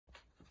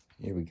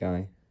Here we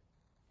go.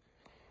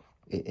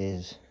 It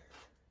is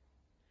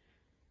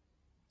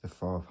the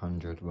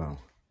 500,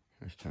 well,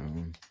 let's turn it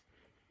on.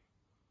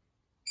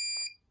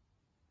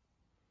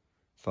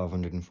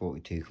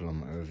 542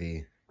 kilometre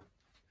review.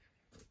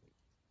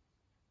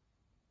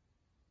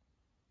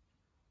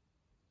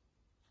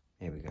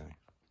 Here we go.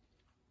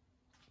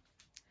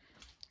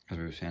 As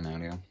we were saying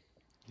earlier,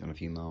 done a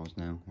few miles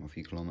now, or a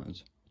few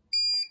kilometres.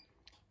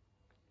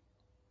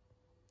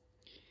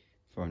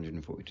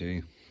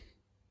 442.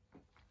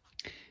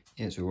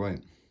 Yeah, it's alright.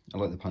 I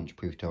like the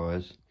punch-proof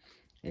tyres.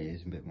 It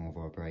is a bit more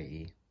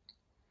vibratey,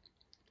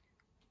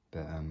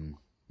 but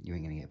you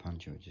ain't gonna get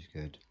punchy, which is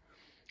good.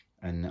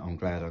 And I'm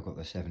glad I got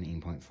the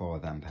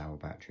 17.5 amp hour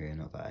battery and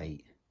not the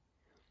 8.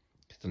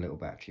 Because the little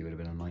battery would have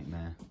been a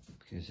nightmare,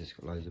 because it's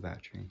got loads of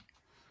battery.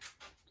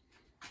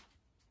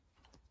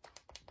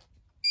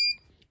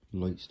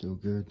 Light's still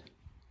good.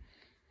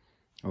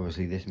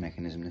 Obviously this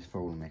mechanism, this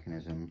folding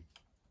mechanism,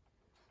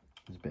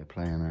 there's a bit of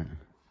play in it.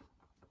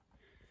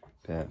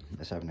 But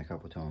it's happened a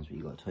couple of times, but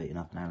you've got to tighten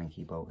up an Allen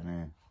key bolt in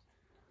there.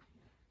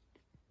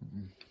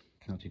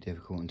 It's not too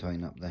difficult, and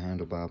tighten up the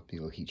handlebar,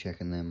 you've got to keep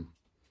checking them.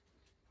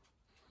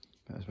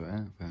 But that's about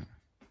it, but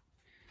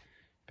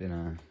been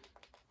a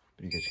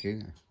good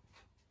scooter.